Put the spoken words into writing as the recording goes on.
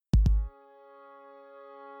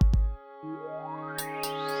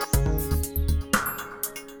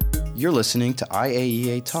You're listening to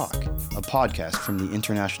IAEA Talk, a podcast from the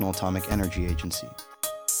International Atomic Energy Agency.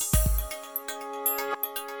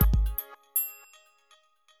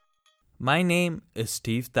 My name is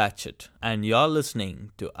Steve Thatchett, and you're listening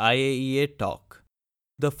to IAEA Talk.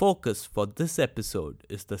 The focus for this episode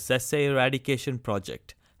is the Tsetse eradication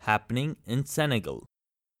project happening in Senegal.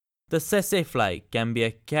 The Tsetse fly can be a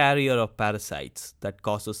carrier of parasites that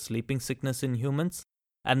causes sleeping sickness in humans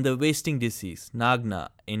and the wasting disease Nagna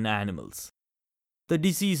in animals. The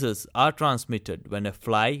diseases are transmitted when a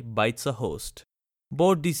fly bites a host.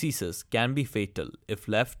 Both diseases can be fatal if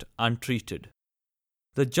left untreated.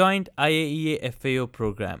 The joint IAEA-FAO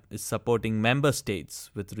program is supporting member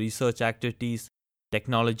states with research activities,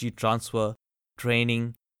 technology transfer,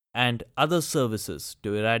 training, and other services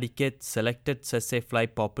to eradicate selected Tsetse fly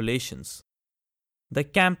populations. The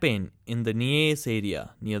campaign in the Niayes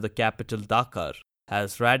area near the capital Dakar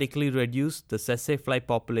has radically reduced the Tsetse fly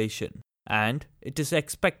population, and it is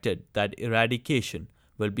expected that eradication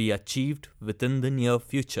will be achieved within the near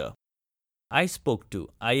future. I spoke to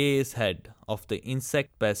IAEA's head of the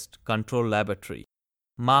Insect Pest Control Laboratory,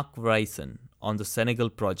 Mark Bryson, on the Senegal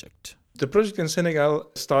project. The project in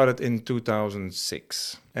Senegal started in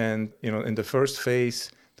 2006. And, in the first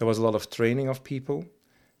phase, there was a lot of training of people,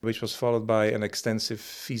 which was followed by an extensive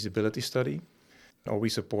feasibility study. We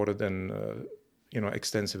supported an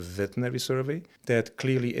extensive veterinary survey that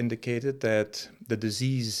clearly indicated that the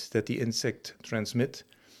disease that the insect transmit,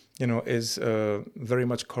 is very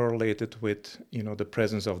much correlated with, the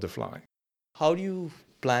presence of the fly. How do you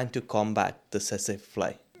plan to combat the Tsetse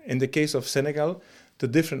fly? In the case of Senegal, the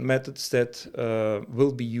different methods that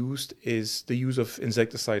will be used is the use of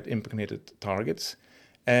insecticide-impregnated targets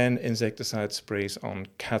and insecticide sprays on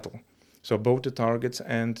cattle. So both the targets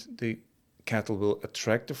and the cattle will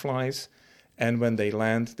attract the flies, and when they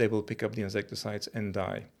land, they will pick up the insecticides and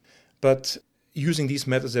die. But using these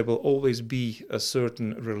methods, there will always be a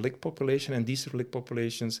certain relict population, and these relict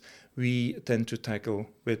populations we tend to tackle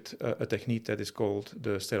with a technique that is called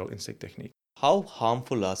the sterile insect technique. How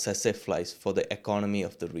harmful are Tsetse flies for the economy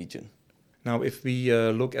of the region? Now, if we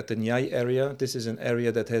look at the Niayes area, this is an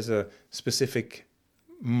area that has a specific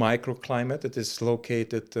microclimate. It is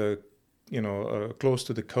located, close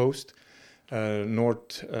to the coast,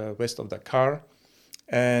 northwest of Dakar.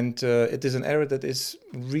 And it is an area that is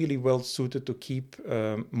really well suited to keep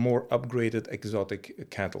more upgraded exotic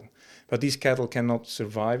cattle. But these cattle cannot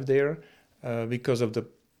survive there because of the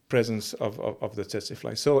presence of the Tsetse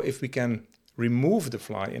fly. So if we can remove the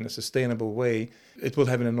fly in a sustainable way, it will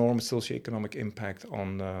have an enormous socioeconomic impact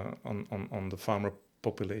on the farmer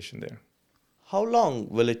population there. How long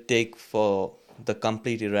will it take for the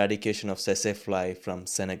complete eradication of Tsetse fly from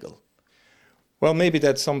Senegal? Well, maybe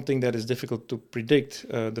that's something that is difficult to predict.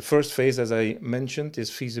 The first phase, as I mentioned, this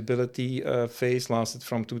feasibility phase lasted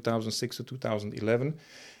from 2006 to 2011.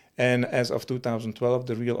 And as of 2012,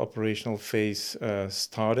 the real operational phase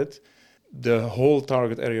started. The whole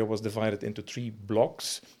target area was divided into 3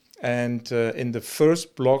 blocks. And in the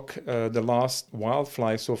first block, the last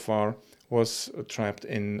wildfly so far was trapped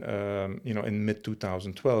in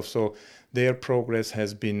mid-2012. So their progress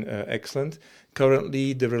has been excellent.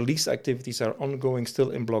 Currently, the release activities are ongoing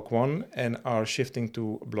still in Block 1 and are shifting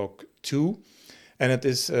to Block 2. And it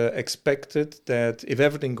is expected that if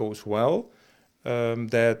everything goes well,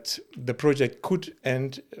 that the project could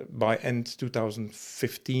end by end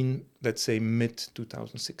 2015, let's say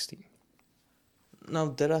mid-2016. Now,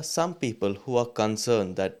 there are some people who are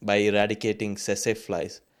concerned that by eradicating Tsetse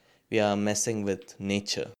flies, we are messing with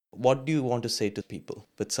nature. What do you want to say to people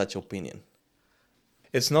with such opinion?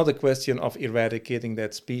 It's not a question of eradicating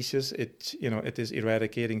that species. It is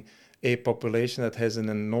eradicating a population that has an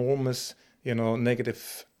enormous,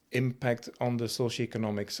 negative impact on the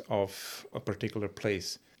socioeconomics of a particular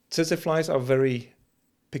place. Tsetse flies are very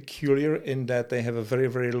peculiar in that they have a very,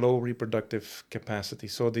 very low reproductive capacity.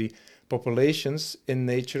 So the populations in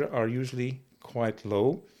nature are usually quite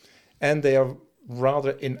low, and they are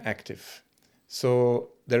rather inactive. So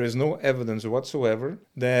there is no evidence whatsoever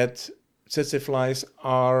that Tsetse flies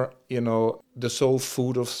are, the sole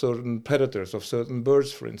food of certain predators, of certain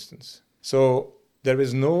birds, for instance. So there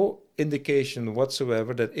is no indication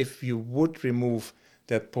whatsoever that if you would remove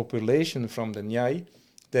that population from the Niayes,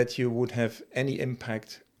 that you would have any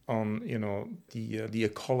impact on, the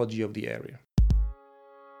ecology of the area.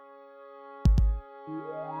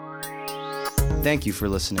 Thank you for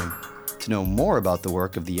listening. To know more about the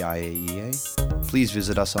work of the IAEA, please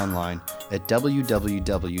visit us online at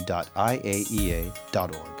www.iaea.org.